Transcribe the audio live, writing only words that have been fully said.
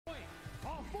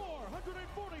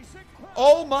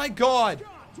Oh my God.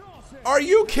 Are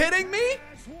you kidding me?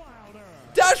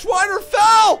 Dash Wilder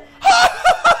fell.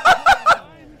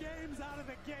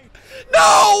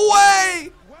 No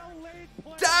way.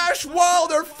 Dash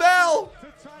Wilder fell.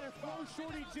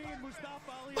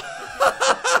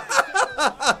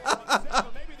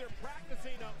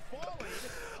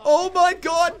 Oh my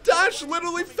God, Dash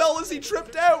literally fell as he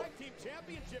tripped out.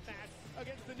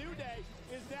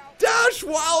 Dash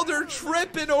Wilder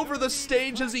tripping over the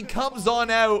stage as he comes on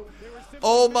out.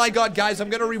 Oh my God, guys, I'm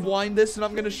going to rewind this and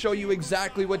I'm going to show you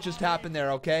exactly what just happened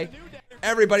there, okay?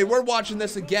 Everybody, we're watching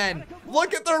this again.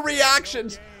 Look at their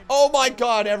reactions. Oh my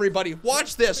God, everybody,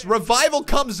 watch this. Revival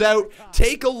comes out.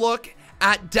 Take a look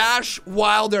at Dash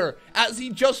Wilder as he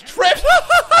just tripped.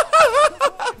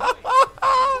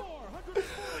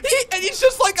 And he's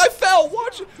just like, I fell.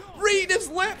 Watch. Read his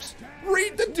lips.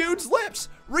 Read the dude's lips.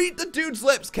 Read the dude's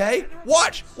lips, okay?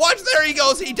 Watch. Watch. There he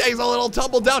goes. He takes a little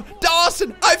tumble down.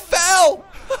 Dawson, I fell.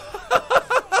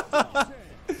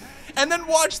 And then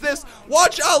watch this.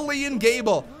 Watch Ali and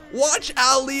Gable. Watch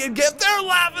Ali and Gable. They're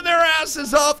laughing their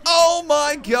asses off. Oh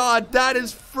my God. That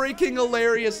is freaking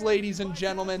hilarious, ladies and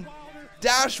gentlemen.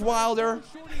 Dash Wilder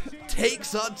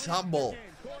takes a tumble.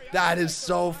 That is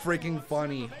so freaking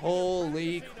funny.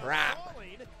 Holy crap.